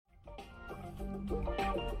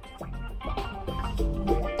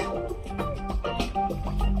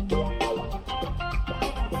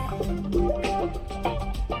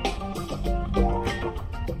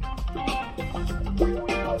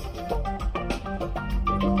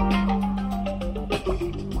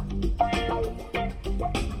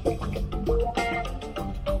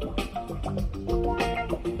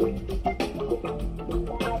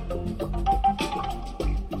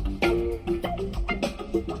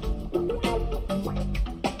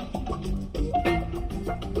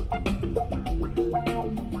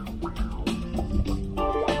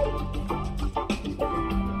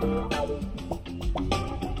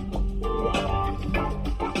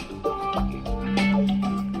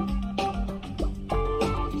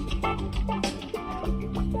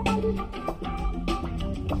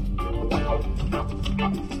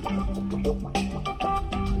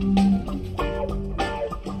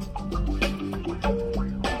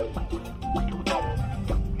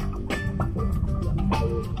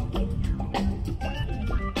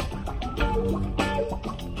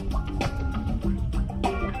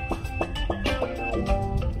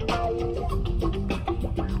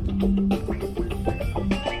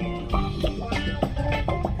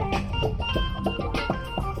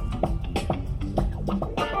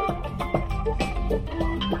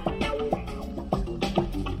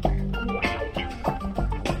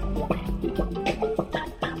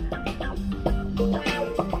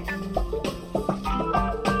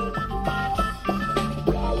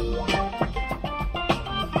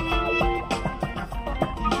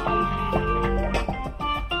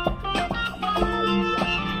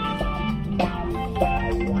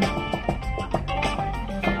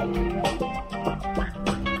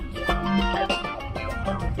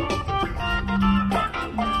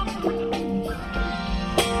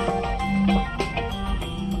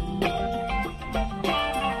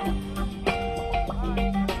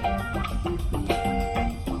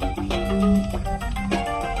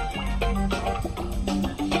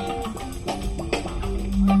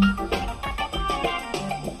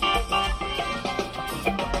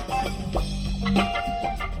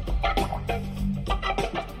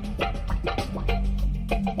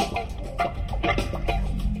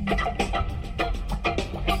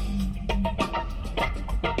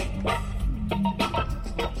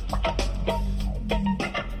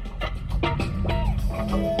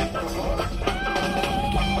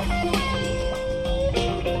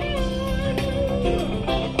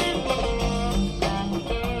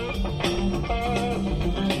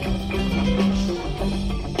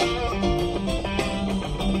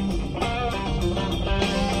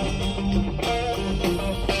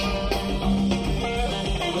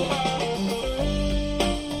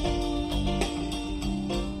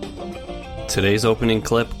Today's opening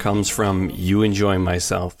clip comes from You Enjoy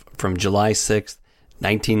Myself from July 6th,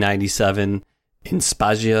 1997 in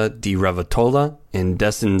Spiaggia di Rivoltella in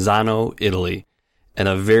Desenzano, Italy. And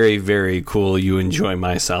a very, very cool You Enjoy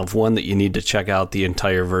Myself, one that you need to check out the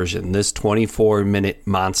entire version. This 24-minute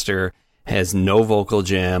monster has no vocal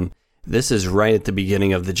jam. This is right at the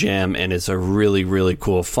beginning of the jam, and it's a really, really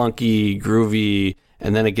cool, funky, groovy,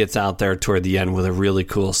 and then it gets out there toward the end with a really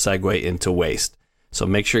cool segue into Waste. So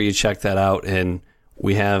make sure you check that out, and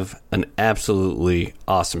we have an absolutely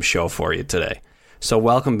awesome show for you today. So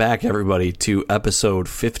welcome back, everybody, to episode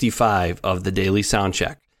 55 of the Daily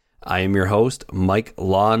Soundcheck. I am your host, Mike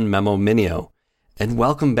Lawn Memo Minio, and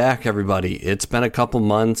welcome back, everybody. It's been a couple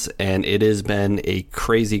months, and it has been a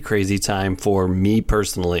crazy, crazy time for me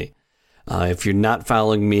personally. If you're not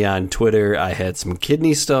following me on Twitter, I had some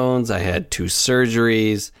kidney stones, I had 2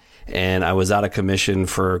 surgeries, and I was out of commission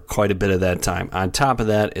for quite a bit of that time. On top of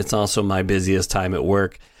that, it's also my busiest time at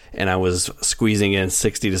work, and I was squeezing in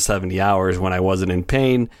 60 to 70 hours when I wasn't in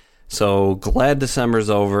pain. So glad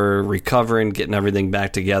December's over, recovering, getting everything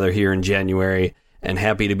back together here in January, and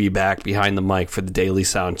happy to be back behind the mic for the Daily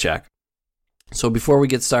Soundcheck. So before we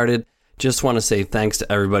get started, just want to say thanks to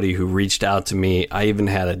everybody who reached out to me. I even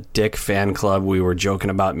had a dick fan club. We were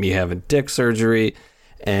joking about me having dick surgery.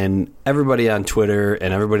 And everybody on Twitter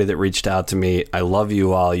and everybody that reached out to me, I love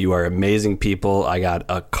you all. You are amazing people. I got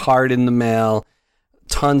a card in the mail,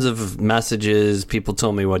 tons of messages. People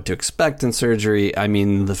told me what to expect in surgery. I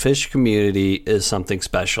mean, the fish community is something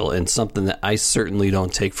special and something that I certainly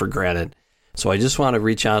don't take for granted. So I just want to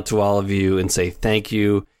reach out to all of you and say thank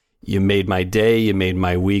you. You made my day, you made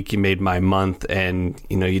my week, you made my month, and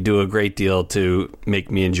you do a great deal to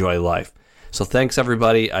make me enjoy life. So thanks,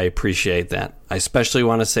 everybody. I appreciate that. I especially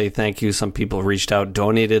want to say thank you. Some people reached out,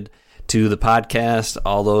 donated to the podcast.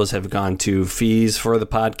 All those have gone to fees for the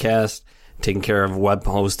podcast. taking care of web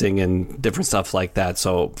hosting and different stuff like that.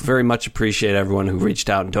 So very much appreciate everyone who reached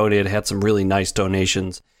out and donated. Had some really nice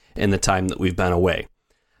donations in the time that we've been away.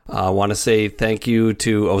 I want to say thank you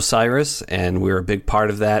to Osiris, and we're a big part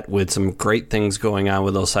of that with some great things going on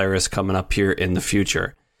with Osiris coming up here in the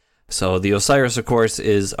future. So the Osiris, of course,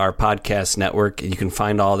 is our podcast network. You can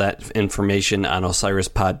find all that information on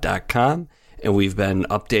osirispod.com, and we've been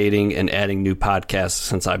updating and adding new podcasts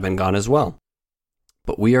since I've been gone as well.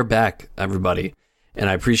 But we are back, everybody, and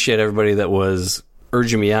I appreciate everybody that was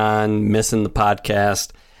urging me on, missing the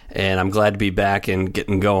podcast. And I'm glad to be back and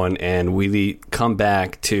getting going. And we come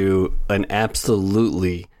back to an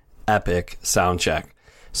absolutely epic Soundcheck.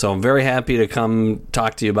 So I'm very happy to come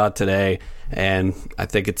talk to you about today. And I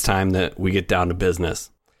think it's time that we get down to business.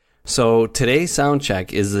 So today's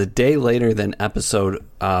Soundcheck is a day later than episode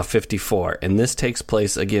 54. And this takes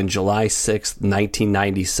place again July 6th,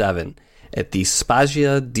 1997 at the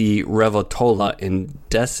Spiaggia di Rivoltella in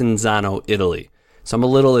Desenzano, Italy. So I'm a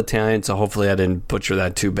little Italian, so hopefully I didn't butcher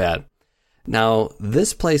that too bad. Now,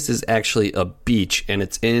 this place is actually a beach, and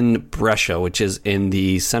it's in Brescia, which is in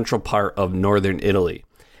the central part of northern Italy.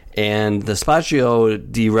 And the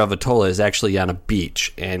Spiaggia di Rivoltella is actually on a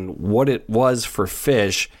beach. And what it was for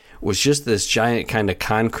fish was just this giant kind of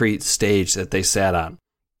concrete stage that they sat on,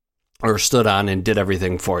 or stood on, and did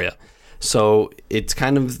everything for you. So it's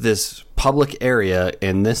kind of this public area,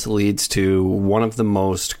 and this leads to one of the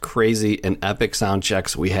most crazy and epic sound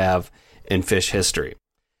checks we have in fish history.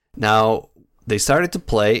 Now, they started to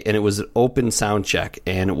play, and it was an open sound check,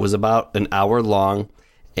 and it was about an hour long,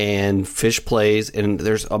 and fish plays, and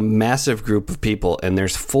there's a massive group of people, and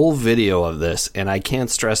there's full video of this, and I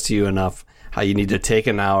can't stress to you enough how you need to take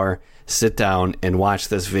an hour, sit down, and watch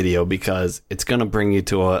this video, because it's going to bring you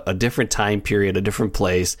to a different time period, a different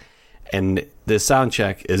place. And this sound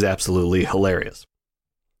check is absolutely hilarious.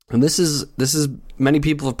 And this is many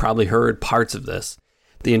people have probably heard parts of this.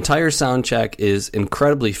 The entire sound check is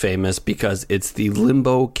incredibly famous because it's the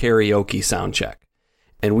Limbo Karaoke sound check.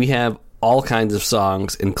 And we have all kinds of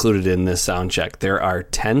songs included in this sound check. There are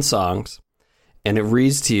 10 songs, and it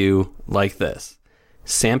reads to you like this.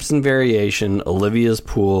 Samson Variation, Olivia's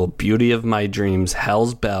Pool, Beauty of My Dreams,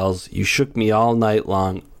 Hell's Bells, You Shook Me All Night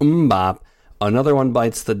Long, MMMBop, Another One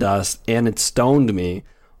Bites the Dust, and It Stoned Me,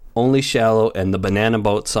 Only Shallow, and the Banana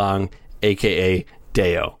Boat song, a.k.a.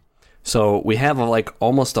 Deo. So we have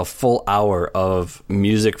almost a full hour of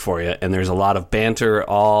music for you, and there's a lot of banter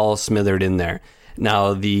all smothered in there.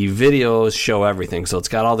 Now, the videos show everything, so it's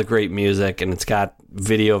got all the great music, and it's got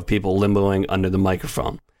video of people limboing under the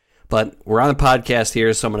microphone. But we're on the podcast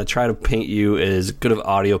here, so I'm going to try to paint you as good of an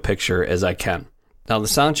audio picture as I can. Now, the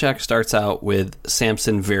sound check starts out with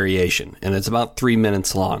Samson Variation, and it's about 3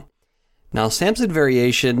 minutes long. Now, Samson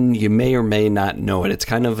Variation, you may or may not know it. It's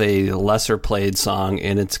kind of a lesser played song,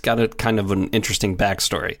 and it's got a kind of an interesting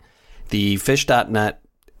backstory. The fish.net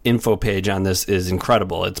info page on this is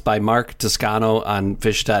incredible. It's by Mark Toscano on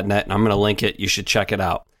fish.net, and I'm going to link it. You should check it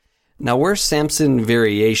out. Now, where Samson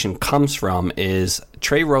Variation comes from is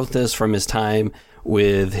Trey wrote this from his time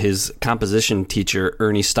with his composition teacher,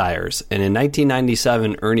 Ernie Stiers. And in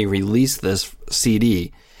 1997, Ernie released this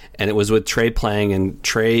CD, and it was with Trey playing, and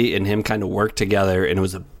Trey and him kind of worked together, and it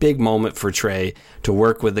was a big moment for Trey to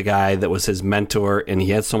work with the guy that was his mentor, and he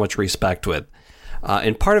had so much respect with.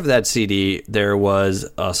 In part of that CD, there was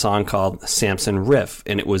a song called Samson Riff,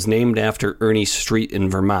 and it was named after Ernie's street in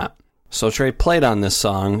Vermont. So Trey played on this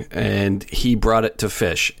song, and he brought it to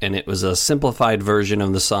Fish, and it was a simplified version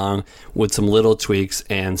of the song with some little tweaks,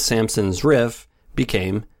 and Samson's Riff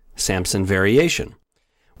became Samson Variation.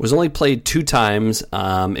 It was only played 2 times.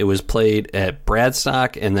 It was played at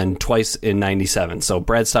Bradstock and then twice in 97. So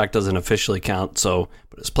Bradstock doesn't officially count,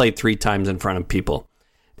 but it's played 3 times in front of people.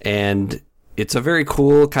 And it's a very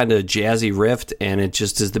cool kind of jazzy riff, and it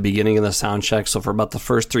just is the beginning of the sound check. So for about the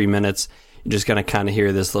first 3 minutes, you're just going to kind of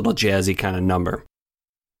hear this little jazzy kind of number.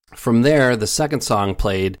 From there, the second song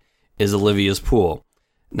played is Olivia's Pool.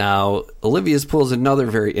 Now, Olivia's Pool is another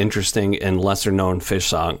very interesting and lesser-known Fish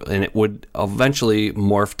song, and it would eventually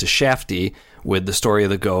morph to Shafty with the story of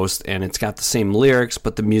the ghost, and it's got the same lyrics,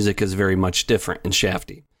 but the music is very much different in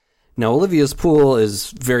Shafty. Now, Olivia's Pool is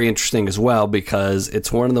very interesting as well because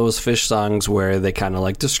it's one of those Fish songs where they kind of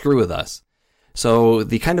like to screw with us. So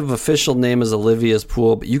the kind of official name is Olivia's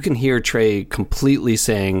Pool, but you can hear Trey completely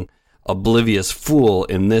saying Oblivious Fool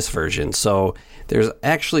in this version. So there's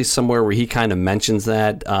actually somewhere where he kind of mentions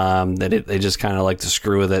that, they just kind of like to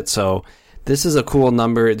screw with it. So this is a cool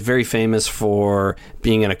number. It's very famous for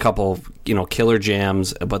being in a couple, killer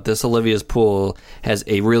jams, but this Olivia's Pool has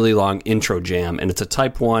a really long intro jam, and it's a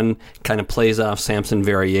type 1, kind of plays off Samson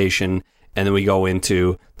Variation, and then we go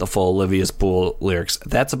into the full Olivia's Pool lyrics.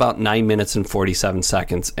 That's about 9 minutes and 47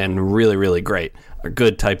 seconds, and really, really great. A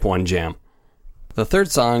good Type 1 jam. The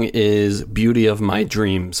third song is Beauty of My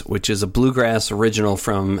Dreams, which is a bluegrass original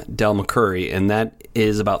from Del McCoury, and that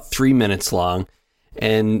is about 3 minutes long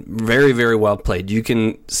and very, very well played. You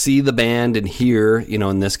can see the band and hear,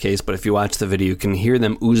 in this case, but if you watch the video, you can hear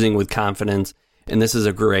them oozing with confidence, and this is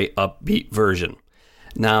a great upbeat version.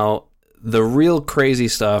 Now, the real crazy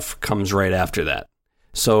stuff comes right after that.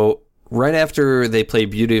 So right after they play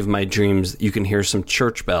Beauty of My Dreams, you can hear some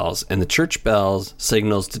church bells, and the church bells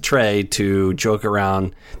signals to Trey to joke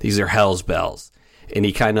around, these are Hell's bells. And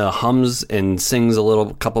he kind of hums and sings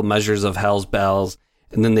a couple measures of Hell's bells,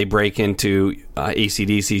 and then they break into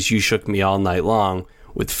AC/DC's You Shook Me All Night Long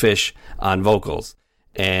with Fish on vocals.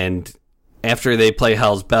 And after they play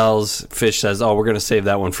Hell's bells, Fish says, we're going to save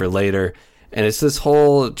that one for later. And it's this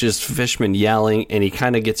whole just Fishman yelling, and he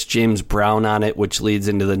kind of gets James Brown on it, which leads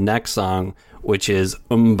into the next song, which is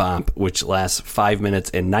MMMBop, which lasts 5 minutes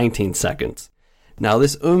and 19 seconds. Now,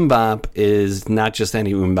 this MMMBop is not just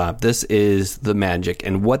any MMMBop. This is the magic,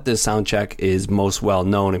 and what this Soundcheck is most well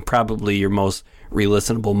known, and probably your most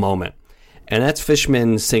re-listenable moment. And that's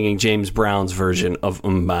Fishman singing James Brown's version of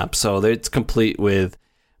MMMBop. So it's complete with,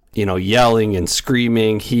 yelling and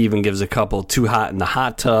screaming. He even gives a couple Too Hot in the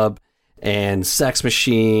Hot Tub and Sex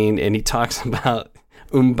Machine, and he talks about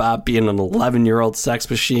MMMBop being an 11-year-old sex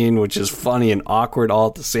machine, which is funny and awkward all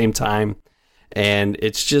at the same time. And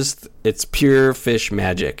it's pure Fish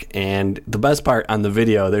magic. And the best part on the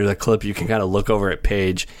video, there's a clip you can kind of look over at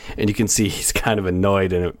Paige, and you can see he's kind of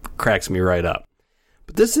annoyed, and it cracks me right up.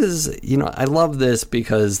 But this is, I love this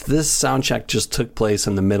because this Soundcheck just took place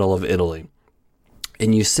in the middle of Italy.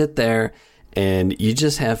 And you sit there, and you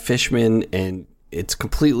just have Fishman, and it's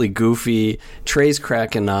completely goofy. Trey's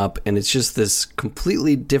cracking up, and it's just this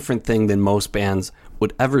completely different thing than most bands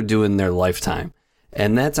would ever do in their lifetime.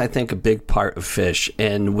 And that's, I think, a big part of Fish.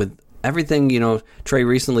 And with everything, Trey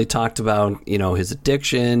recently talked about, his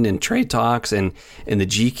addiction and Trey Talks, and in the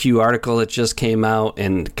GQ article that just came out,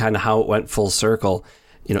 and kind of how it went full circle.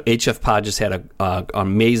 HF Pod just had an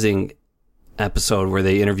amazing episode where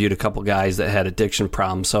they interviewed a couple guys that had addiction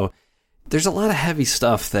problems. So there's a lot of heavy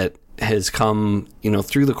stuff that has come,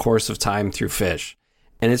 through the course of time through Fish.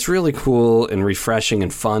 And it's really cool and refreshing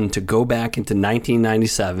and fun to go back into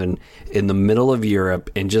 1997 in the middle of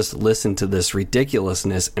Europe and just listen to this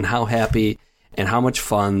ridiculousness and how happy and how much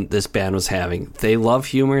fun this band was having. They love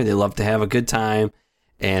humor. They love to have a good time.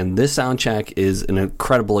 And this Soundcheck is an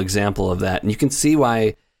incredible example of that. And you can see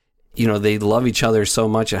why, they love each other so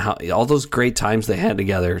much and how all those great times they had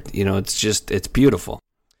together. It's beautiful.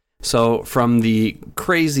 So from the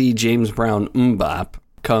crazy James Brown MMMBop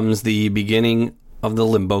comes the beginning of the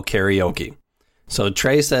Limbo karaoke. So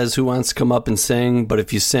Trey says, who wants to come up and sing? But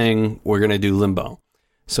if you sing, we're going to do Limbo.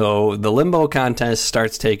 So the Limbo contest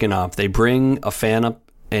starts taking off. They bring a fan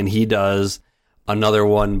up, and he does Another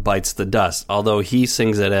One Bites the Dust, although he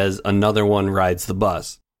sings it as Another One Rides the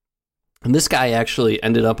Bus. And this guy actually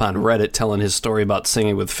ended up on Reddit telling his story about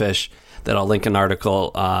singing with Fish, that I'll link an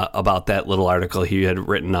article about that little article he had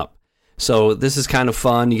written up. So this is kind of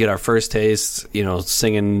fun. You get our first taste,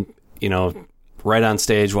 singing, right on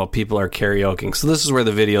stage while people are karaokeing. So this is where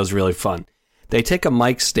the video is really fun. They take a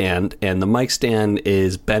mic stand, and the mic stand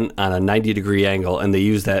is bent on a 90-degree angle, and they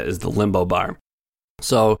use that as the limbo bar.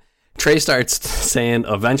 So Trey starts saying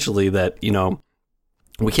eventually that,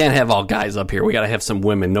 we can't have all guys up here. We got to have some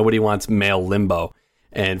women. Nobody wants male limbo.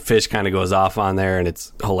 And Fish kind of goes off on there, and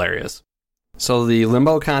it's hilarious. So the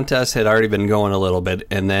limbo contest had already been going a little bit,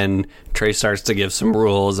 and then Trey starts to give some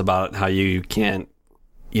rules about how you can't,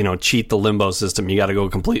 cheat the limbo system. You got to go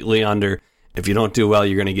completely under. If you don't do well,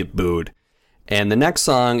 you're going to get booed. And the next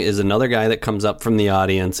song is another guy that comes up from the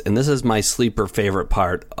audience, and this is my sleeper favorite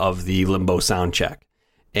part of the Limbo Soundcheck.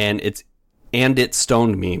 And it's And It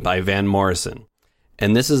Stoned Me by Van Morrison.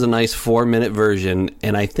 And this is a nice 4-minute version,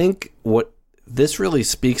 and I think what this really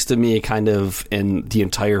speaks to me kind of in the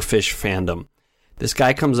entire Fish fandom. This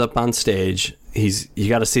guy comes up on stage. You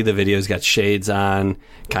got to see the video. He's got shades on,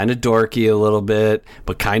 kind of dorky a little bit,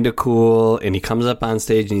 but kind of cool. And he comes up on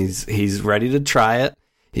stage, and he's ready to try it.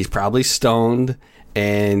 He's probably stoned,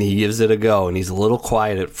 and he gives it a go. And he's a little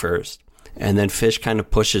quiet at first. And then Fish kind of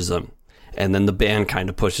pushes him. And then the band kind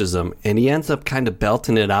of pushes him. And he ends up kind of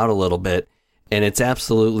belting it out a little bit. And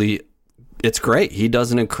it's great. He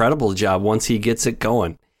does an incredible job once he gets it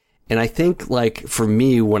going. And I think, for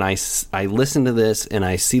me, when I listen to this and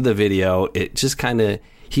I see the video, it just kind of,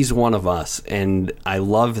 he's one of us. And I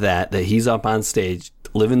love that he's up on stage,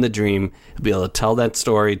 living the dream, be able to tell that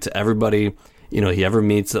story to everybody, he ever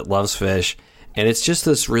meets that loves fish. And it's just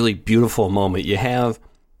this really beautiful moment. You have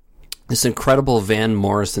this incredible Van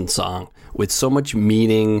Morrison song with so much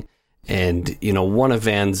meaning and, one of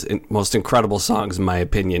Van's most incredible songs, in my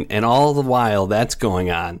opinion. And all the while that's going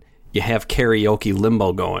on, you have karaoke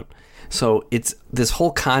limbo going. So it's this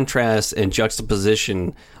whole contrast and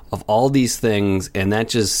juxtaposition of all these things, and that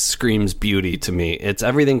just screams beauty to me. It's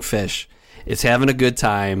everything fish. It's having a good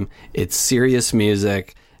time. It's serious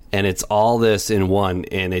music, and it's all this in one.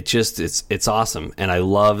 And it's awesome. And I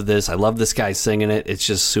love this. I love this guy singing it. It's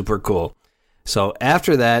just super cool. So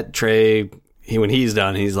after that, Trey, when he's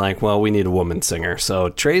done, he's like, well, we need a woman singer. So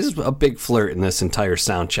Trey's a big flirt in this entire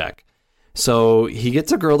sound check. So he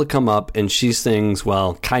gets a girl to come up, and she sings,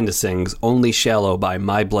 Only Shallow by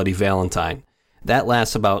My Bloody Valentine. That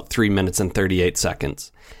lasts about 3 minutes and 38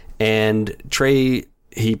 seconds. And Trey,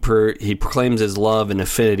 he proclaims his love and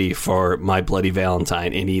affinity for My Bloody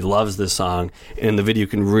Valentine, and he loves this song. And in the video, you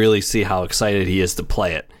can really see how excited he is to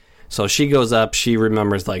play it. So she goes up, she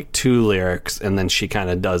remembers like 2 lyrics, and then she kind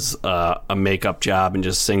of does a makeup job and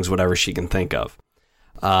just sings whatever she can think of.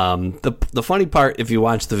 The funny part, if you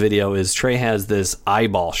watch the video, is Trey has this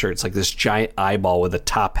eyeball shirt. It's like this giant eyeball with a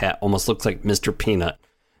top hat, almost looks like Mr. Peanut.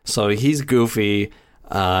 So he's goofy.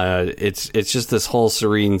 It's just this whole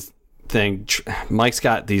serene thing. Mike's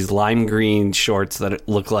got these lime green shorts that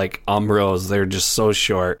look like Umbros. They're just so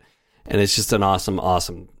short, and it's just an awesome,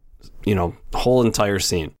 whole entire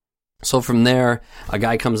scene. So from there, a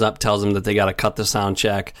guy comes up, tells him that they got to cut the sound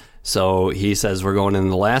check. So he says, we're going in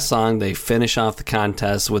the last song. They finish off the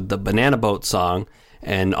contest with the Banana Boat song,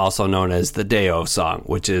 and also known as the Deo song,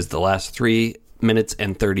 which is the last 3 minutes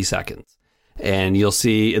and 30 seconds. And you'll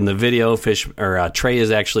see in the video, Trey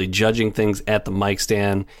is actually judging things at the mic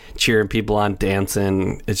stand, cheering people on,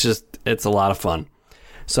 dancing. It's a lot of fun.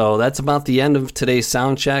 So that's about the end of today's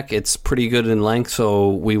sound check. It's pretty good in length, so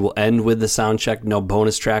we will end with the sound check. No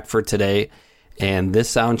bonus track for today. And this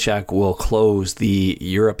sound check will close the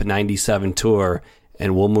Europe 97 tour,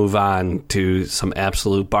 and we'll move on to some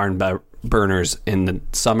absolute barn burners in the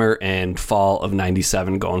summer and fall of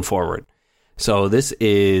 97 going forward. So this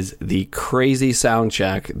is the crazy sound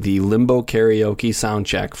check, the Limbo Karaoke sound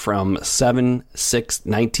check from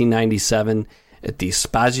 7/6/1997 at the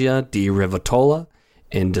Spiaggia di Rivoltella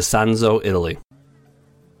in Desenzano, Italy.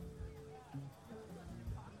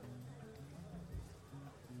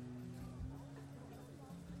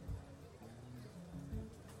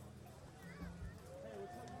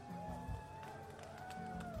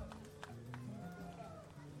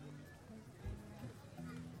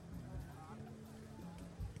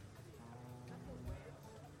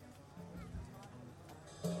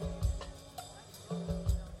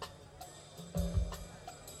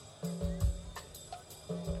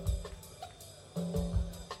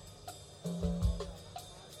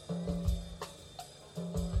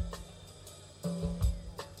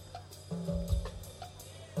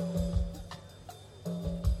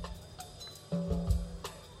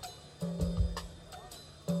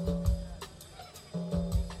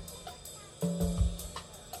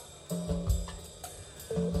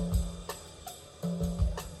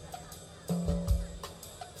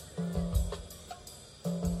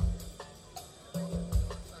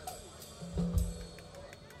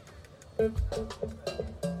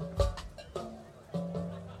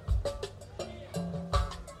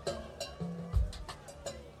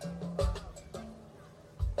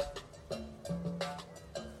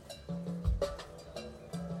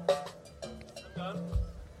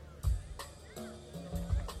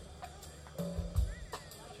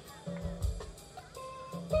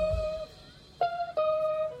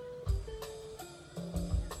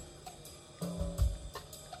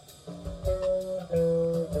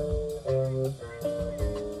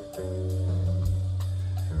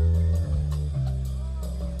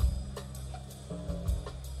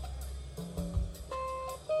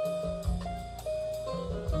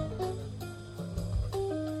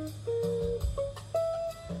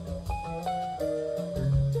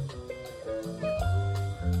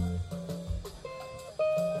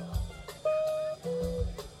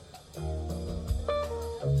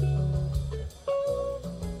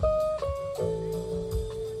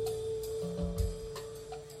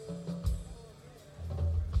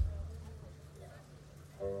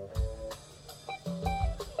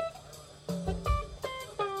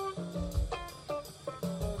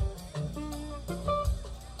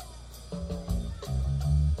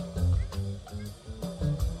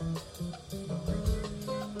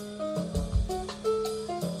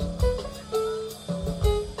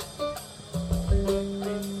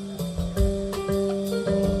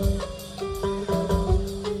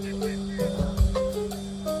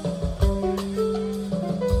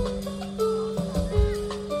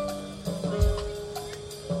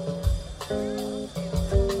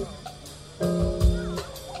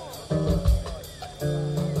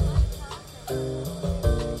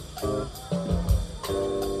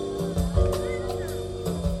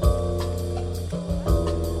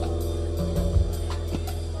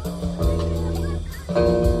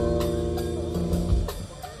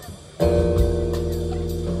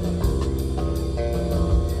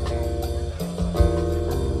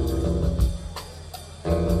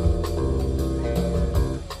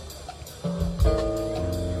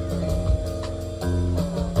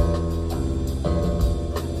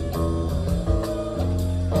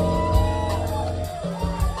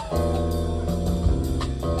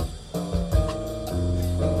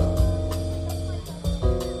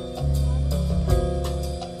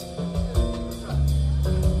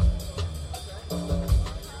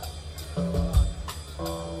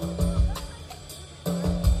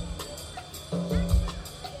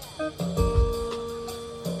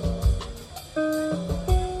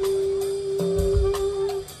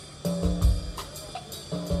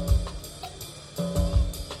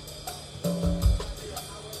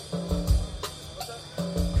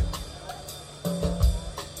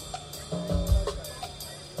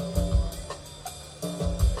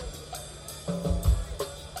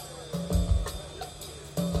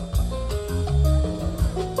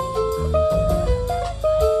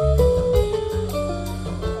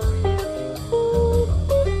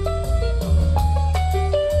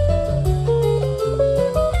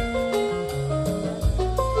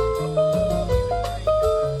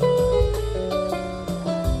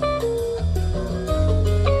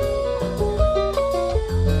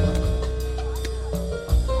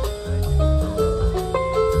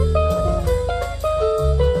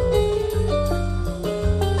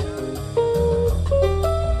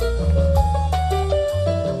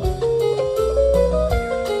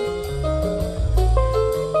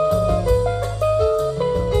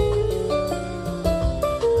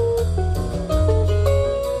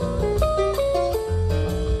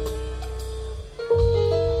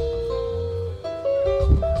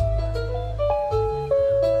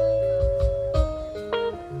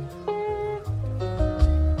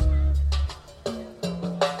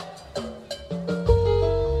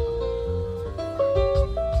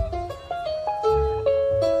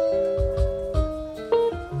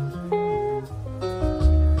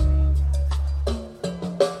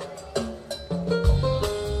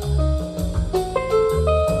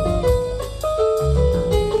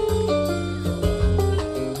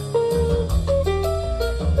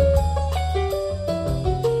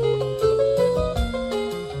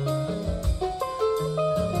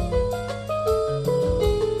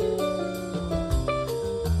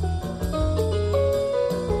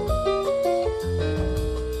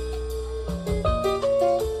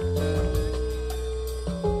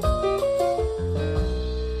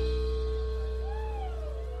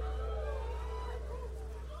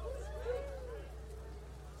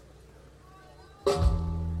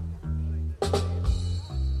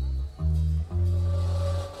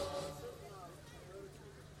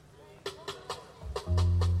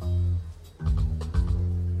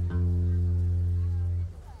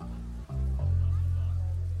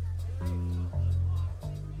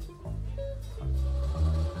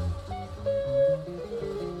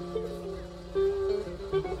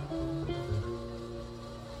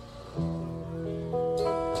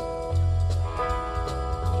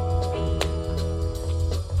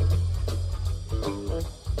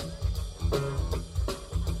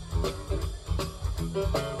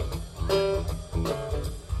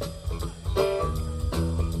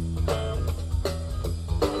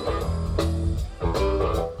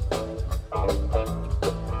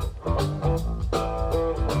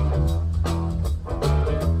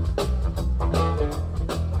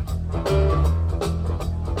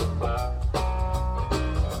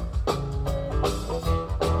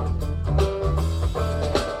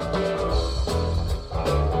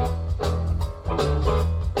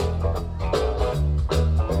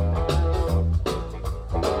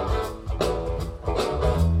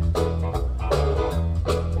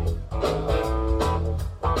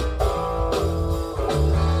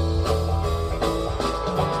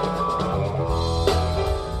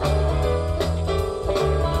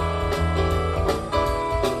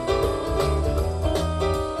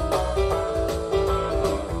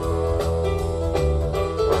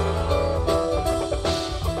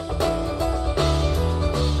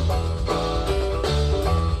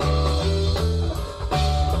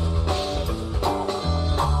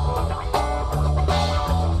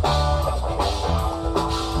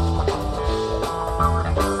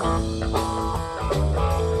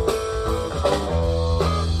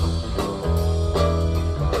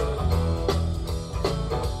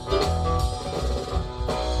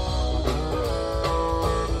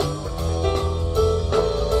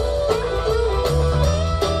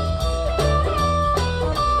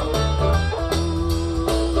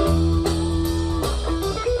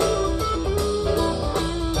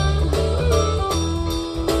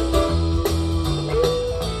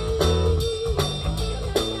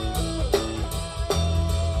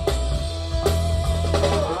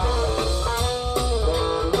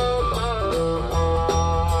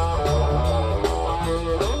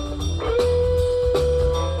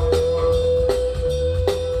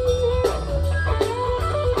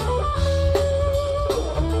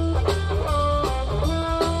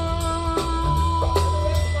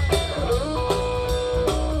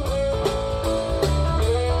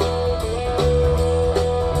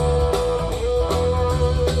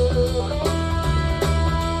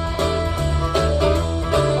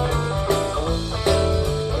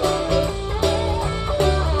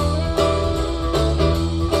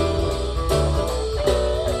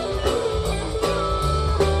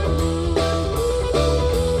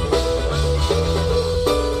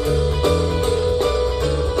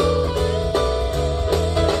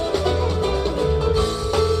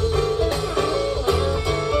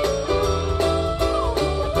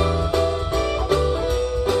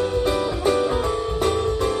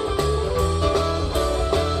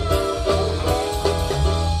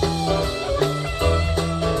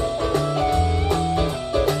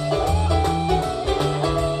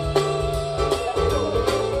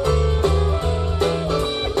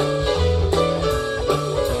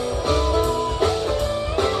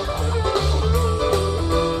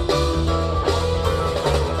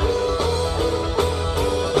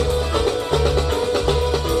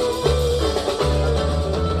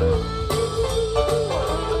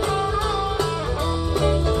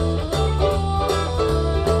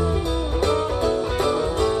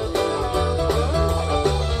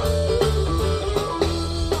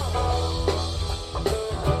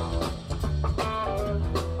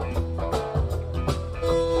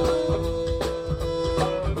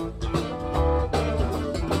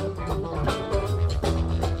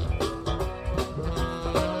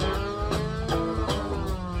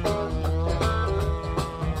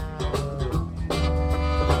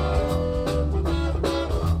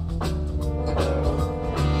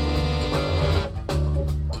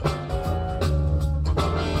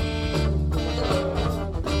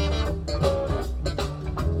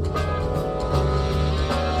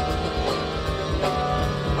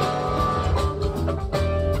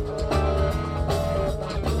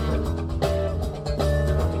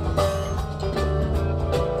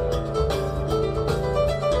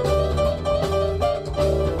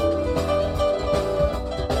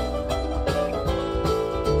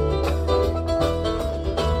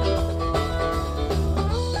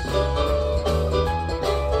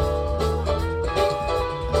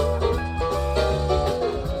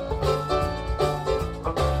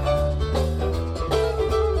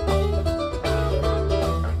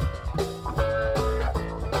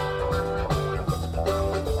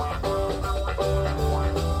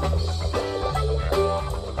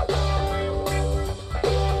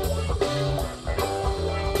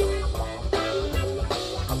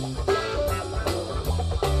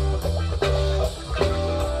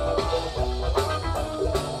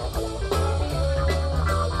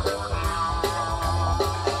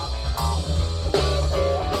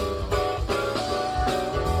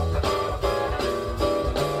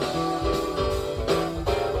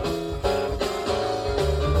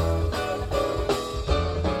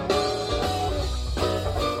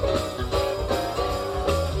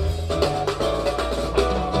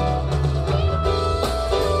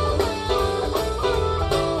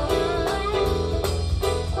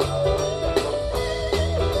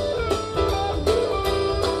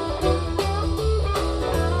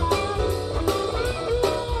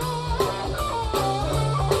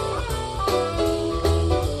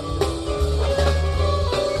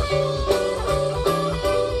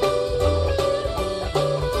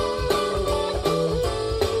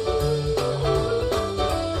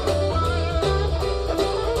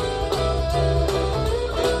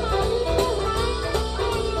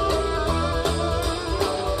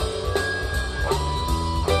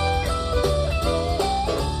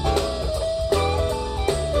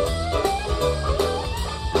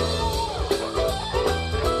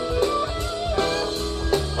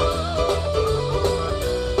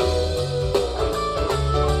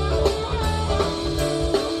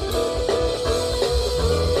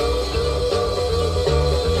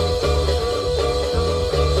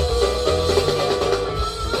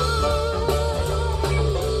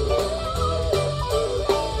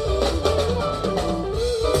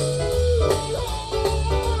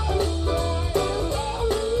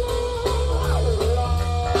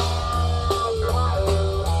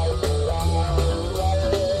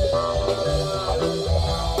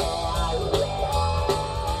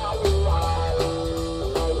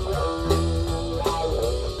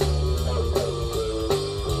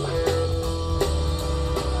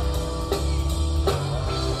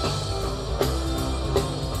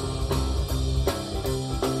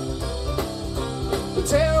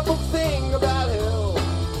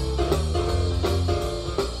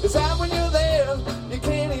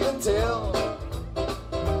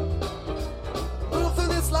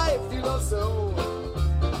 soul.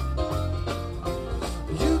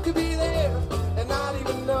 You could be there and not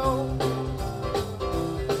even know.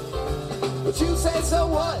 But you say, so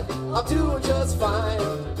what? I'm doing just fine.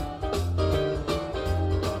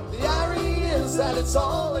 The irony is that it's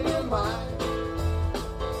all in your mind.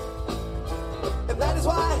 And that is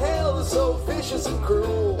why hell is so vicious and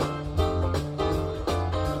cruel.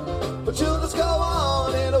 But you'll just go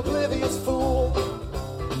on an oblivious fool.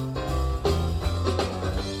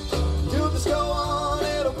 You'll just go on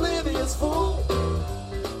an oblivious fool.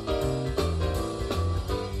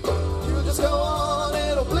 You'll just go on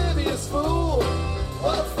an oblivious fool.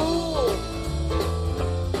 What a fool.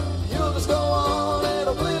 You'll just go on an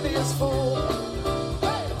oblivious fool.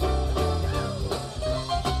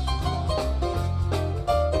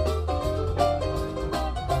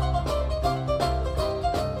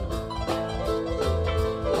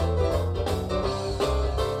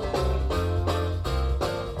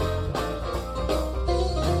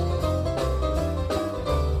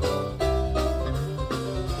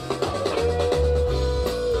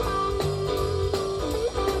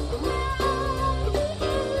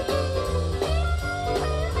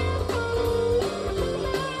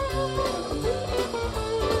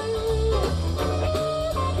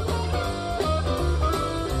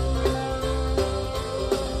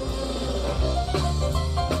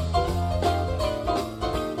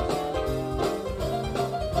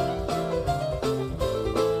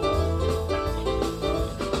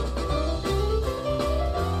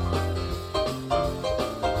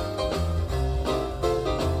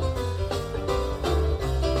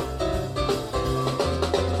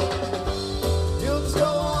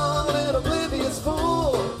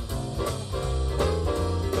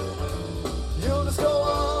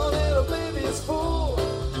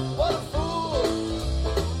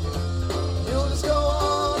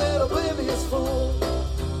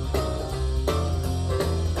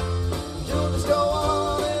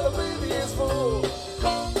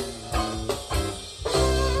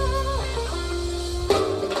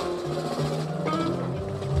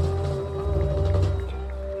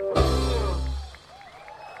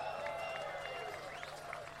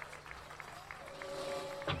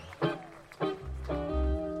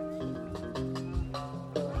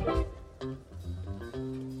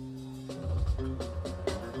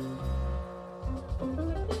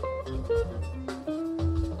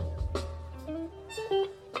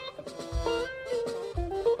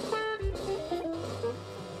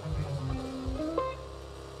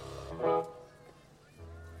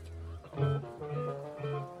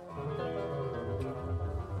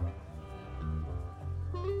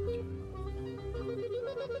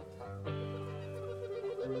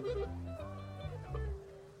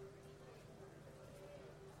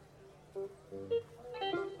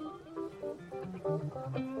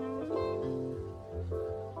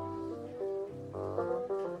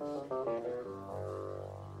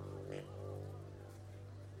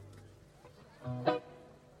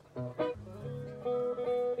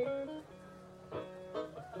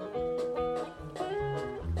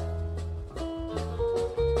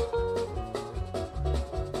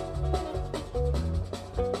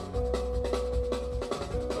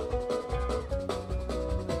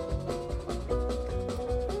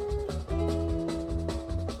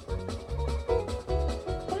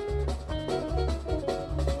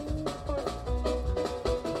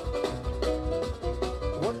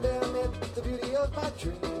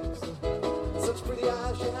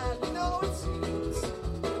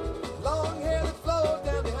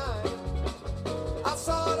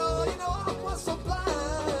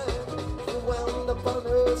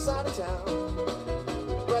 Side of town,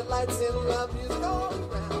 red lights and loud music all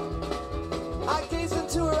around. I gazed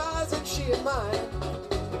into her eyes and she admired.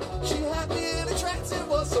 She had me in a trance, it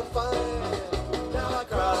was so fine. Now I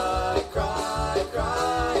cry, cry,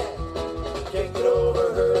 cry. Can't get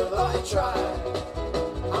over her though I try.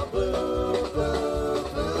 I'm blue, blue,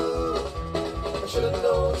 blue. I should've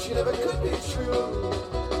known she never could be true.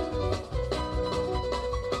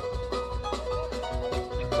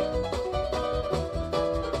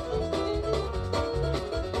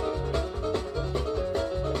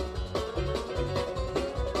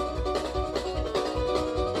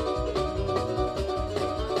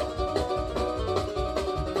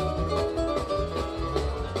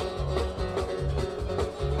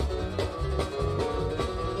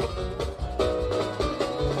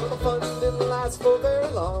 For very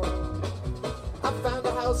long, I found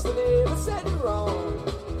a house that never said you wrong.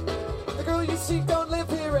 The girl you seek don't live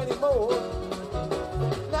here anymore.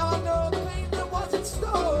 Now I know the pain that was in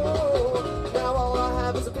store. Now all I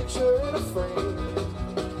have is a picture in a frame.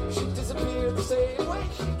 She disappeared the same way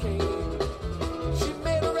she came.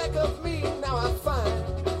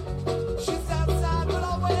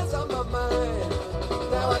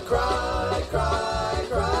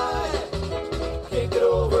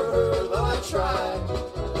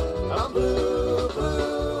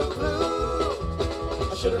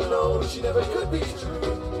 should've known she never could be true.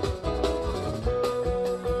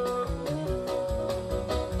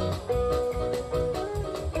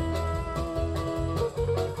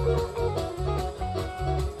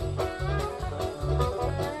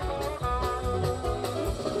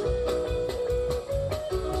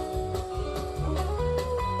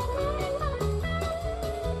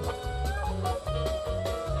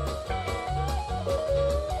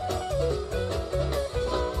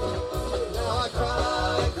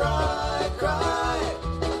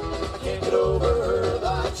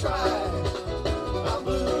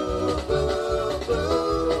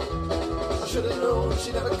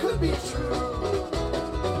 She never could be true.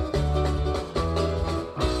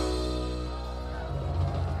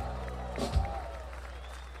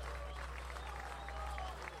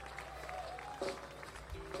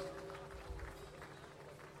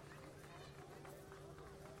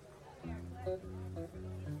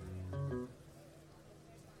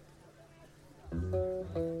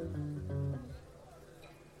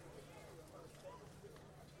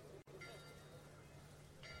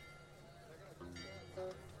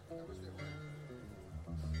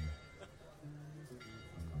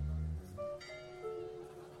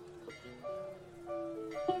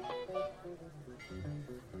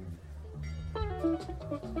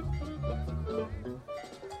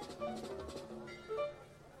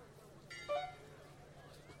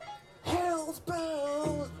 Hell's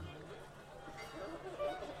bells.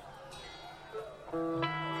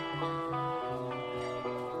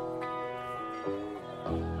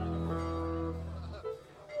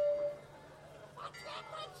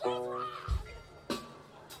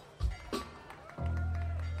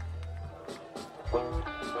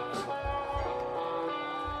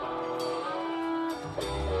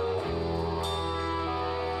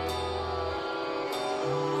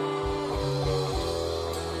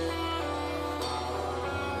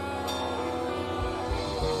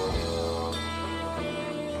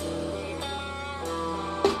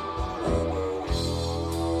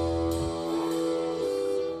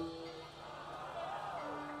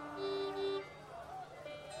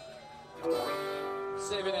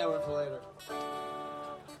 Saving that one for later.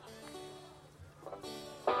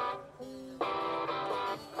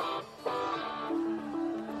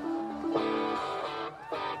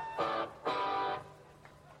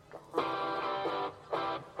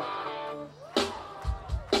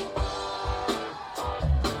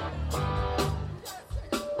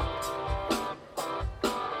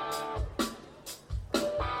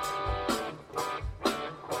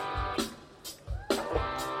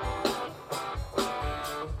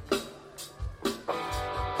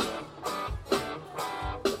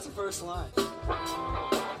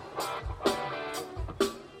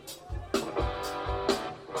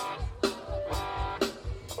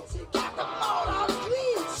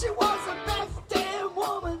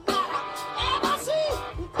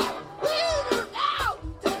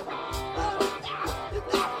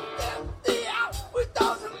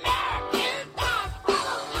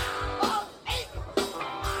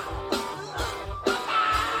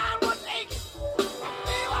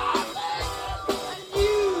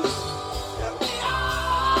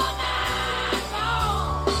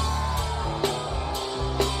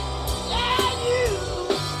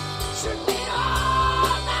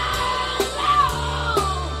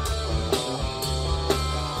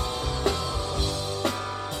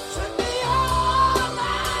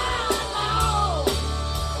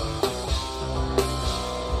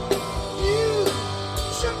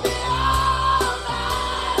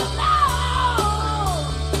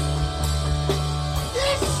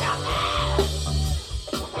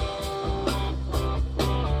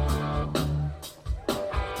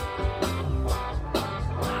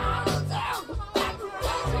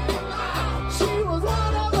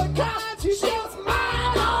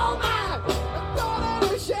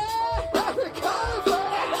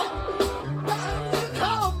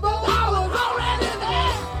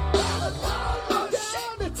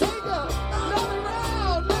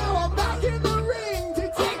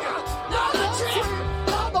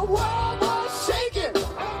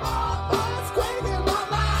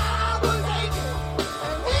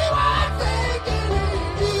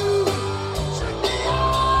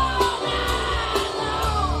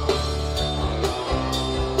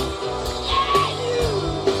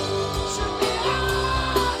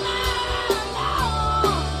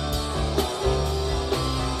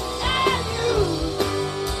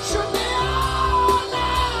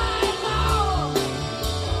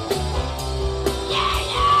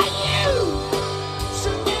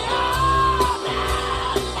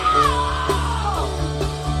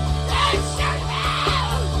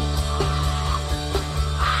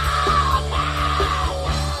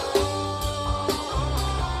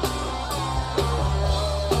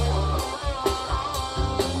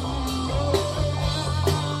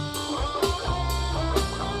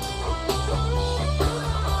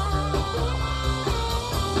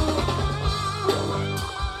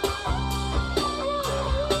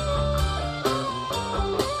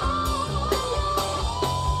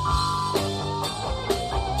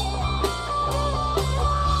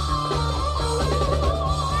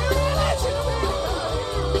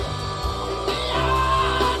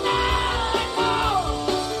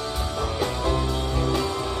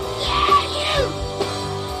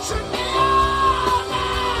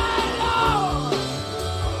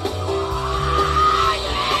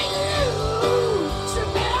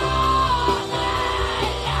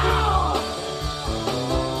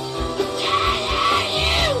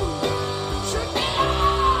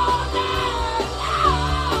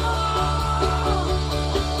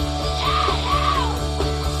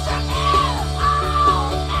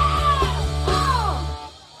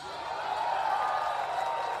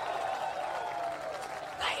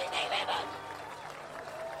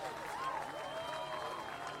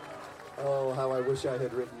 Oh, how I wish I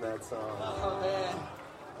had written that song. Oh man,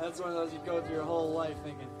 that's one of those you go through your whole life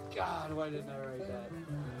thinking, God, why didn't I write that?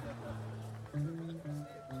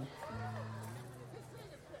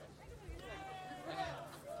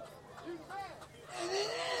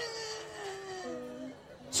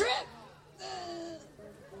 Trip!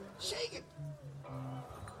 Shake it!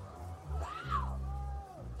 Wow!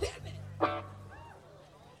 Hit me!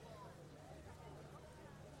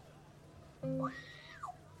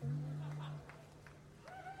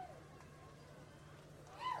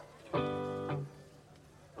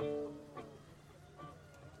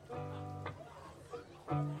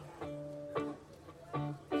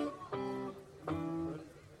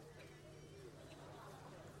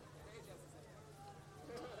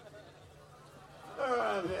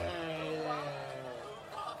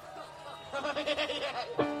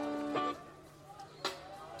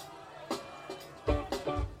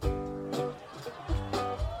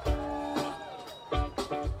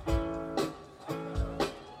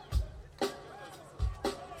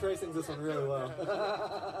 Trey sings this one really well.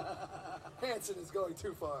 Hanson is going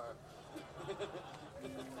too far.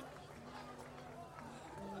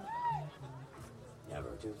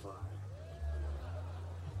 Never too far.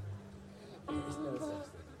 There's no such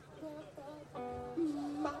thing.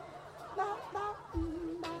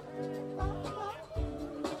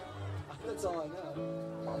 That's all I know.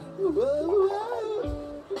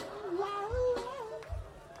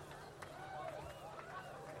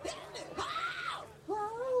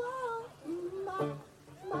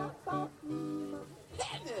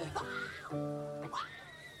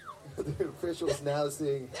 The officials now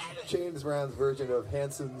sing James Brown's version of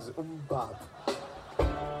Hanson's Bop.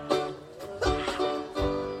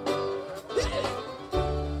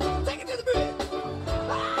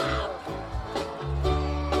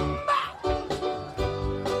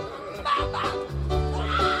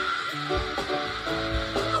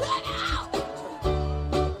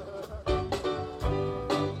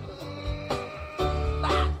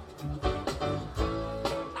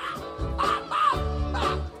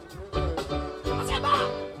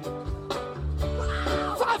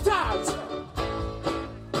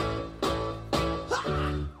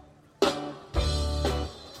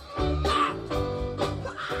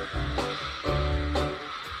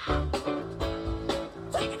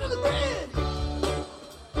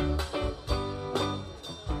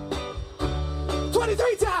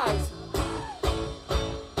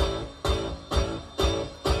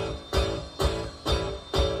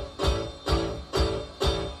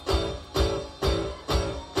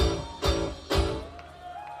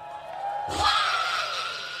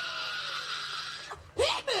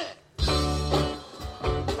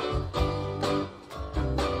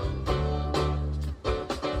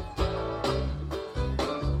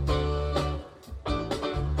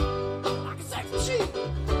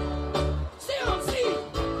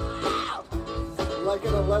 Like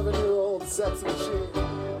an 11-year-old sex machine.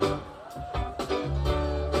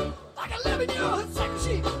 Like an 11-year-old sex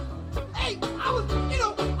machine. Hey, I was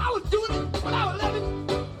doing it when I was 11.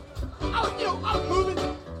 I was moving,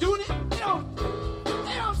 doing it,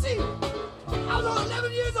 see, I was only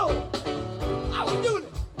 11 years old. I was doing it.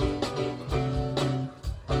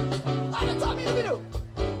 I done taught me to do.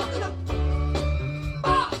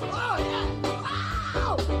 Oh, yeah.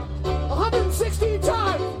 Wow. 116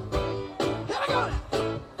 times. Here we go now.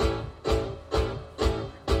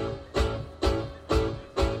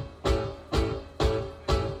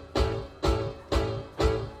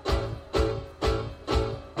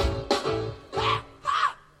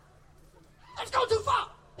 Let's go too far.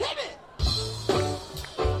 Hit me.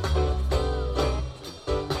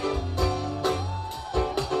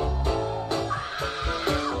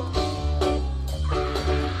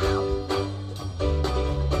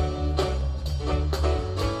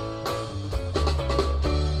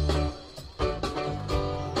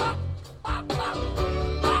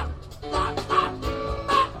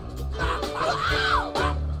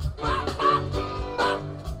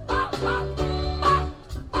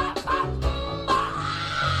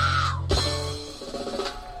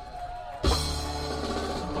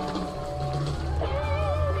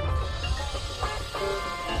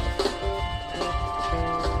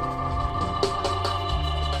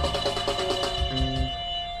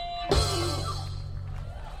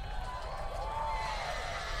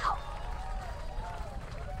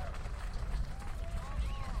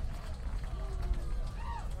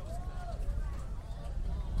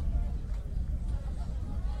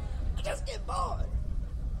 I just get bored.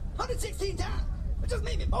 116 times. It just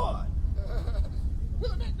made me bored.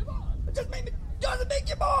 It just made me. Does it make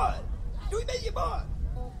you bored? Do we make you bored?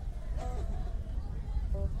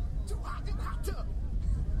 Too hot, in the hot tub.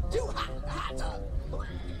 Too hot in the hot tub.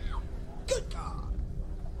 Good God.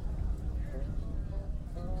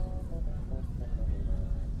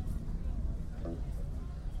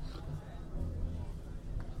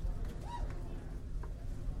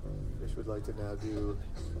 Fish would like to now do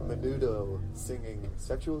Menudo singing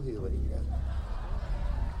Sexual Healing. I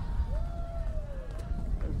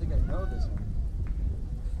don't think I know this one.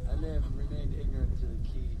 I may have remained ignorant to the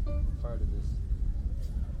key part of this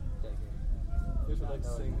decade. Fish would like to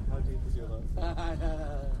sing How Deep Is Your Love?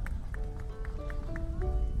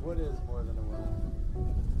 What is more than a woman?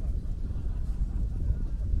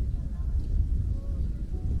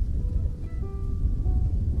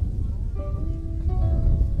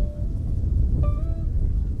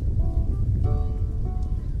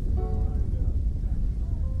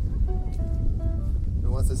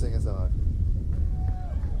 Who wants to sing a song?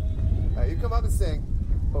 All right, you come up and sing,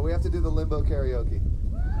 but we have to do the limbo karaoke.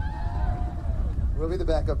 We'll be the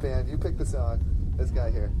backup band. You pick the song. This guy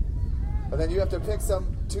here. And then you have to pick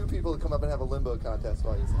two people to come up and have a limbo contest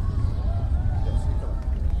while you sing. Yes, you come up.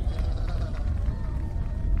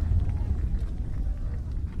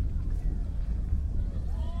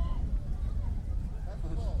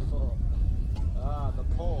 The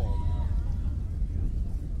pole.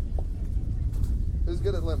 Who's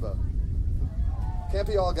good at limbo? Can't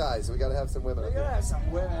be all guys. We got to have some women. We up gotta here. have some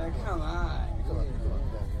women. Come on. Come on.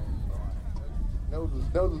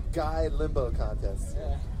 No guy limbo contests.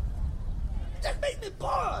 Yeah. That made me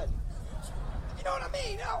bored. You know what I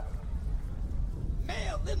mean? Oh.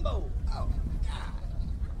 Male limbo. Oh, God.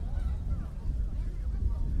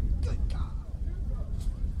 Good God.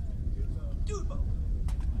 Dude, bo.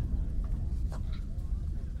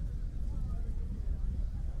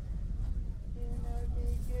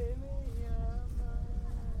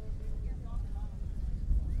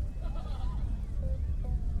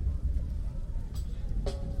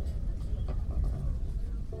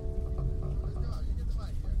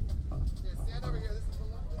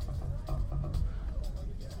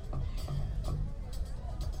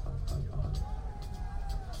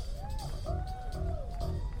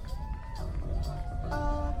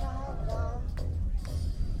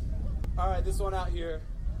 All right, this one out here.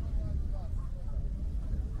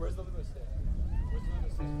 Where's the limo stand? Where's the limo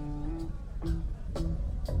stand?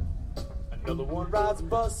 Another one rides a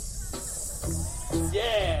bus.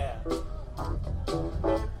 Yeah.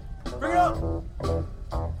 Bring it up.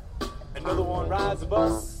 Another one rides a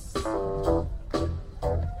bus.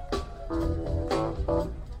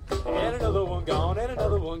 And another one gone, and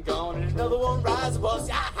another one gone, and another one rides a bus.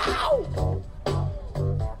 Ow!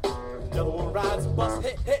 Another one rides a bus.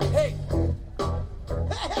 Hey, hey, hey.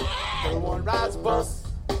 Another one rides a bus,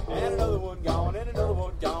 and another one gone, and another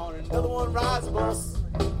one gone, and another one rides a bus.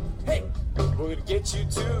 Hey, we're gonna get you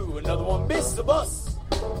too. Another one misses the bus.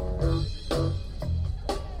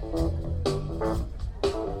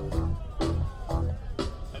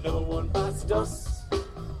 Another one bites the dust.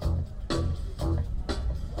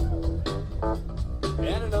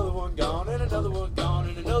 And another one gone, and another one gone,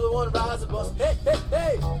 and another one rides a bus. Hey, hey,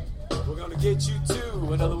 hey! We're gonna get you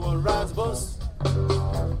too. Another one rides a bus.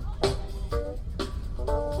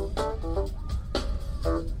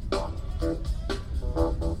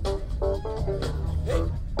 Hey,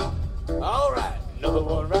 all right. Another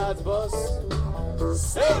one rides a bus.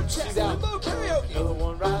 Soundcheck. She's out. Another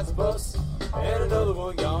one rides a bus, and another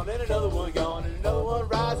one gone, and another one gone, and another one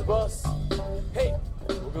rides a bus. Hey,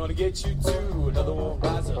 we're gonna get you too. Another one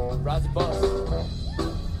rides a bus.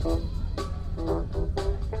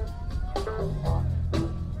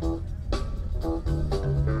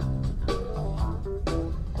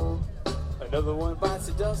 Another one bites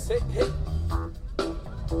the dust. Hey, hey. A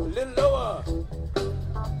little lower.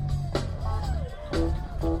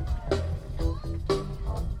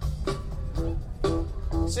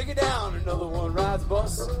 Shake it down. Another one rides a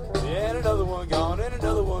bus. And another one gone. And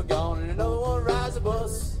another one gone. And another one rides a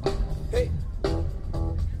bus. Hey.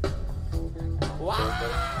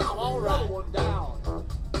 Wow. All right. Another one down.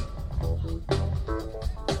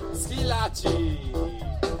 Schillaci.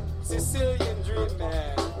 Sicilian Dream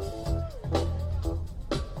Man.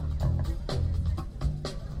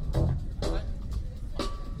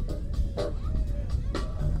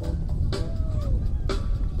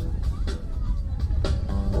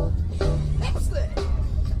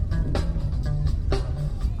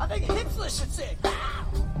 Should sing.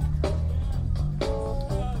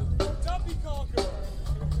 Dumpy Conqueror.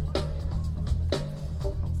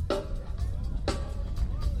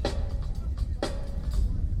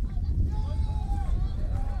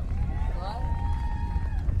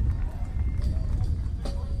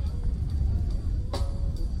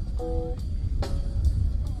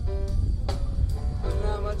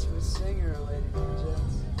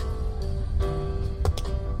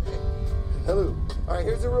 All right,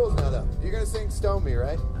 here's the rules now, though. You're going to sing Stone Me,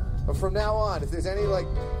 right? But from now on, if there's any, like,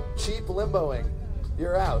 cheap limboing,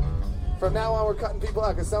 you're out. From now on, we're cutting people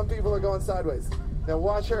out because some people are going sideways. Now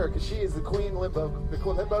watch her because she is the queen limbo,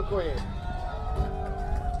 limbo queen.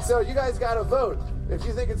 So you guys got to vote. If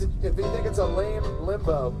you think it's a lame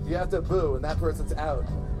limbo, you have to boo, and that person's out.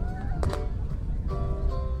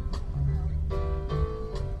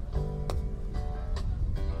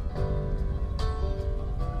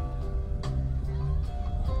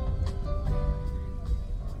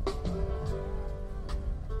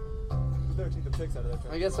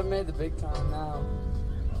 I guess I made the big time now.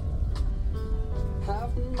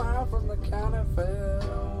 Half a mile from the county fair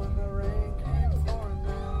when the rain came pouring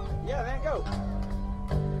down. Yeah, man, go.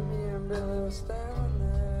 Me and Billy were standing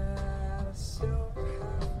there at a silver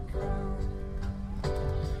half crown.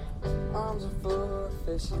 Arms are full of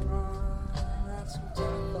fishing rods. That's some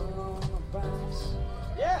death along the banks.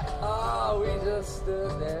 Yeah. Oh, we just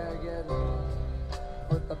stood there getting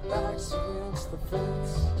with the backs against the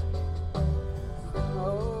fence.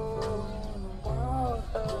 Oh, wow.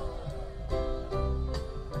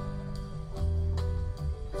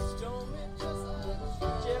 Stone me just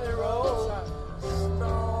like Jelly Roll.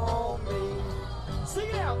 Stone me. Sing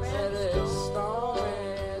it out, man. Let it stone me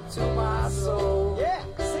to my soul. Yeah,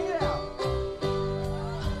 sing it out.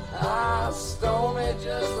 I stone me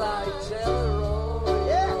just like Jelly Roll.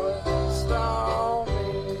 Yeah. Stone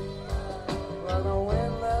me. When the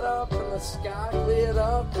wind let up and the sky cleared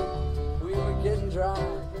up, we were getting dry.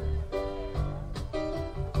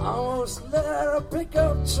 Almost let a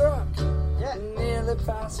pickup truck nearly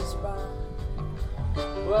pass us by.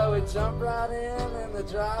 Well, we jumped right in and the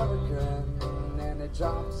driver grinned, and he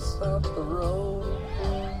dropped us up the road.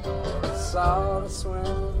 Saw the swim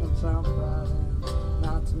and jumped right in,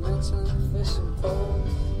 not to mention the fishing pole.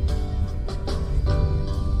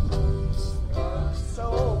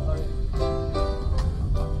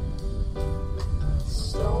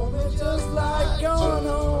 Stone me just like going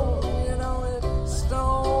home, you know it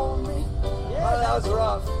stoned me. Yeah, that was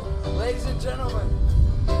rough. Ladies and gentlemen,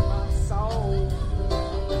 my soul.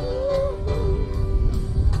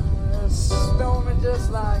 Stone me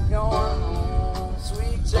just like going home,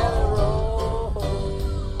 sweet Jelly Roll.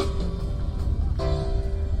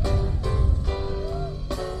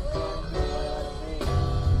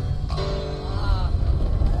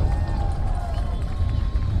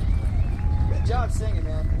 Good job singing,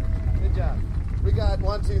 man. Good job. We got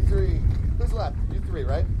 1, 2, 3. Who's left? You 3,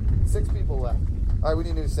 right? 6 people left. All right, we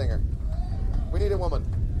need a new singer. We need a woman.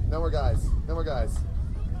 No more guys. No more guys.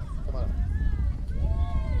 Come on up.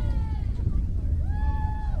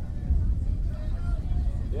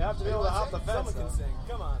 You have to be able to hop the fence. Someone can sing.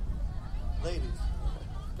 Come on. Ladies.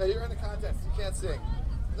 No, you're in the contest. You can't sing.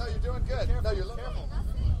 No, you're doing good. No, you're looking. Careful.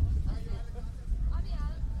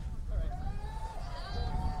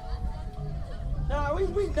 Nah, we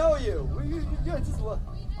know you.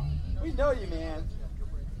 We know you, man.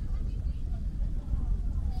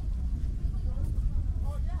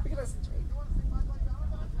 Look at us.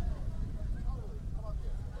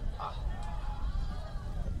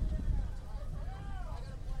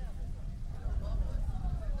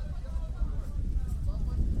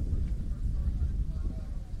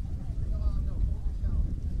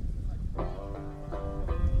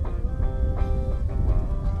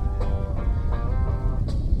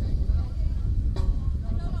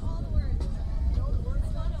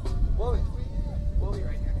 We'll be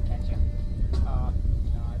right here to catch you. No,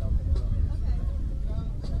 I don't think so.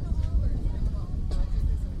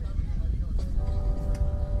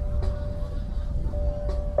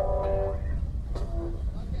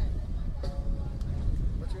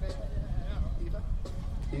 What's your name? Eva.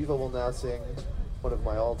 Eva will now sing one of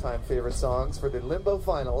my all-time favorite songs for the Limbo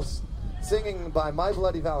Finals, singing by My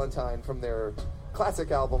Bloody Valentine from their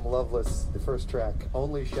classic album Loveless, the first track,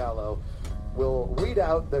 Only Shallow. We'll read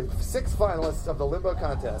out the 6 finalists of the Limbo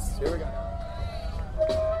contest. Here we go.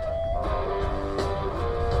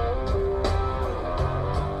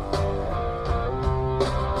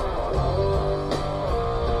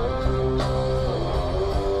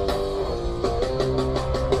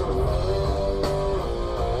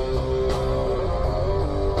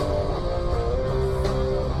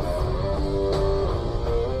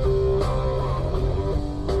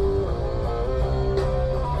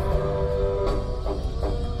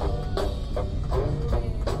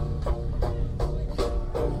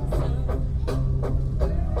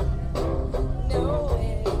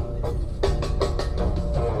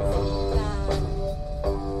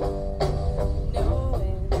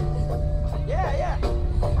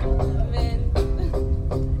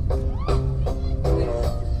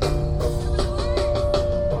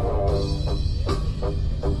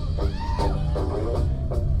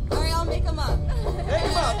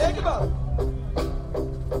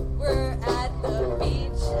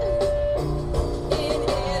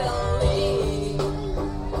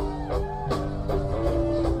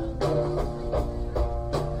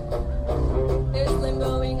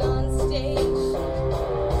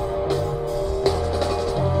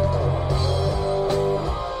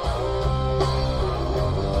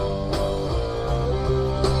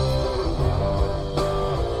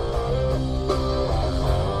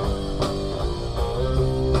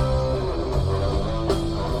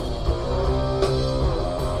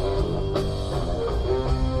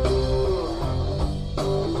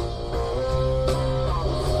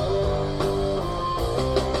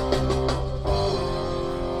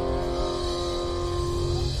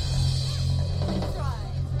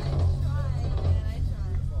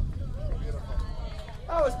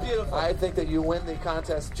 I think that you win the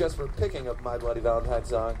contest just for picking a My Bloody Valentine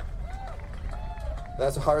song.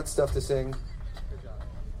 That's hard stuff to sing.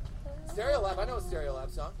 Stereolab, I know a Stereolab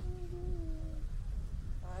song.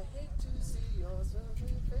 I hate to see your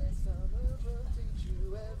ugly face. I'll teach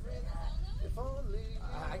you everything. If only you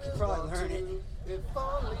I could probably learn it. If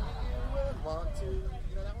only you would want to.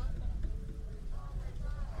 You know that one?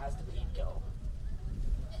 How's the beat go?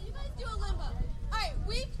 You guys do a limbo. All right,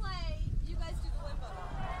 we play. You guys do the limbo.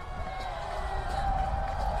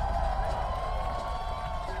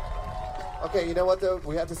 Okay, you know what though?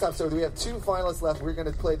 We have to stop. So we have 2 finalists left. We're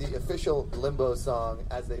going to play the official Limbo song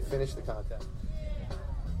as they finish the contest.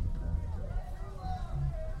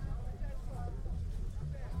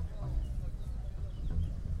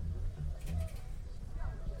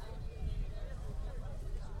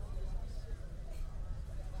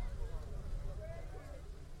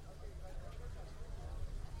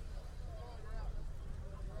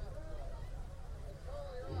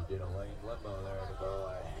 You did a lame limbo there, the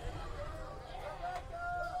boy.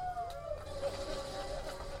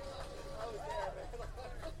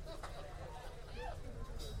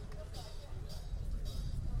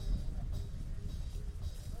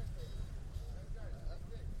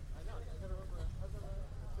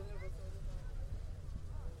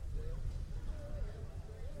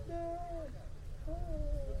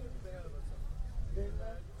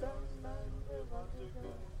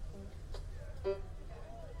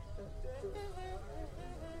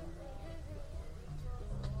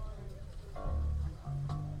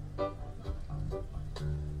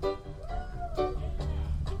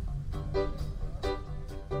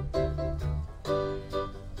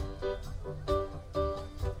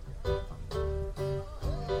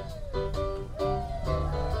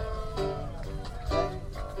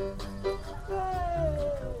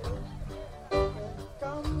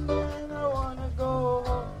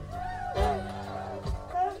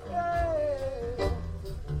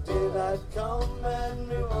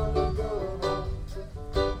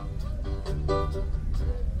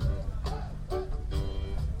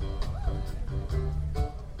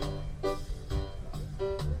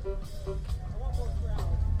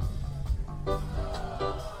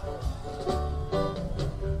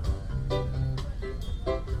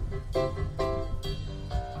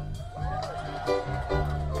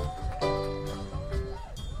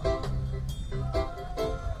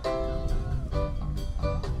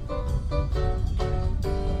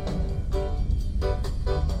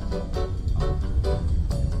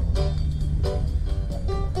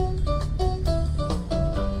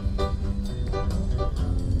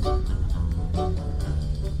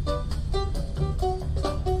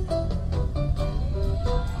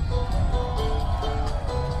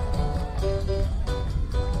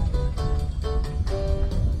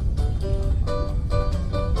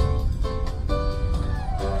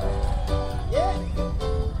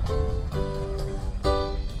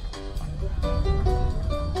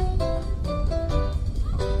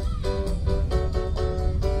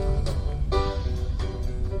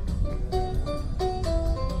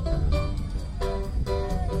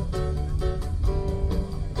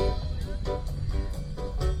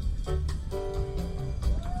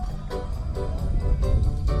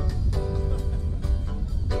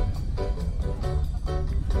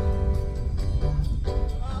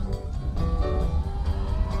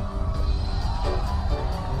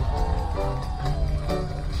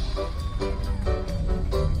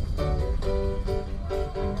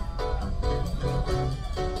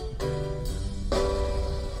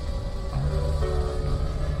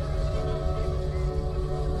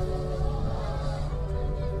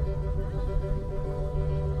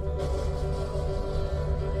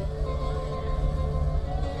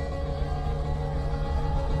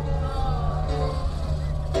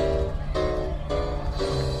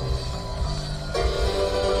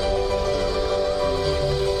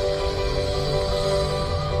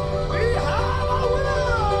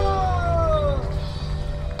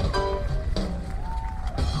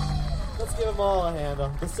 all a hand.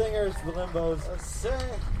 The singers, the Limbos,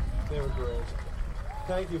 they were great.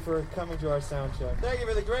 Thank you for coming to our sound check. Thank you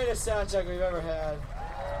for the greatest sound check we've ever had.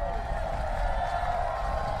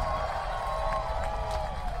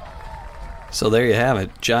 So there you have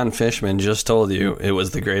it. John Fishman just told you it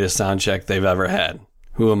was the greatest sound check they've ever had.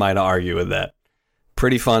 Who am I to argue with that?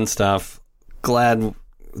 Pretty fun stuff. Glad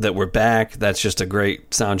that we're back. That's just a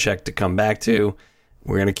great sound check to come back to.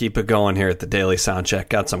 We're going to keep it going here at the Daily Sound Check.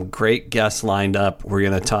 Got some great guests lined up. We're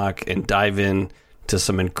going to talk and dive in to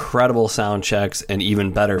some incredible sound checks and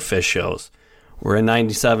even better fish shows. We're in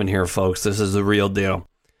 97 here, folks. This is the real deal.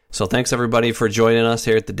 So thanks everybody for joining us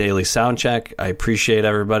here at the Daily Soundcheck. I appreciate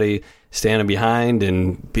everybody standing behind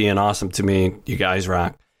and being awesome to me. You guys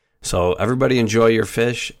rock. So everybody enjoy your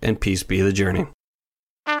fish and peace be the journey.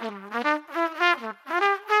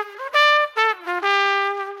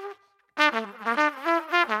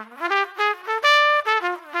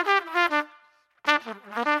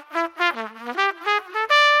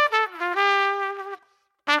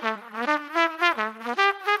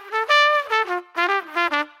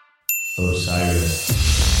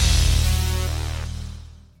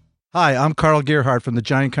 Hi, I'm Carl Gerhardt from the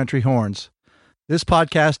Giant Country Horns. This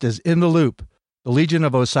podcast is In the Loop, the Legion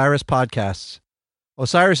of Osiris podcasts.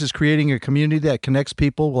 Osiris is creating a community that connects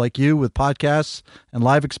people like you with podcasts and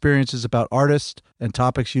live experiences about artists and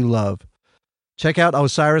topics you love. Check out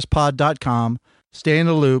osirispod.com, stay in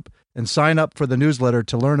the loop, and sign up for the newsletter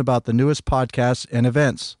to learn about the newest podcasts and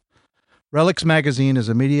events. Relics Magazine is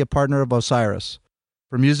a media partner of Osiris.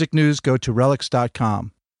 For music news, go to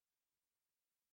relics.com.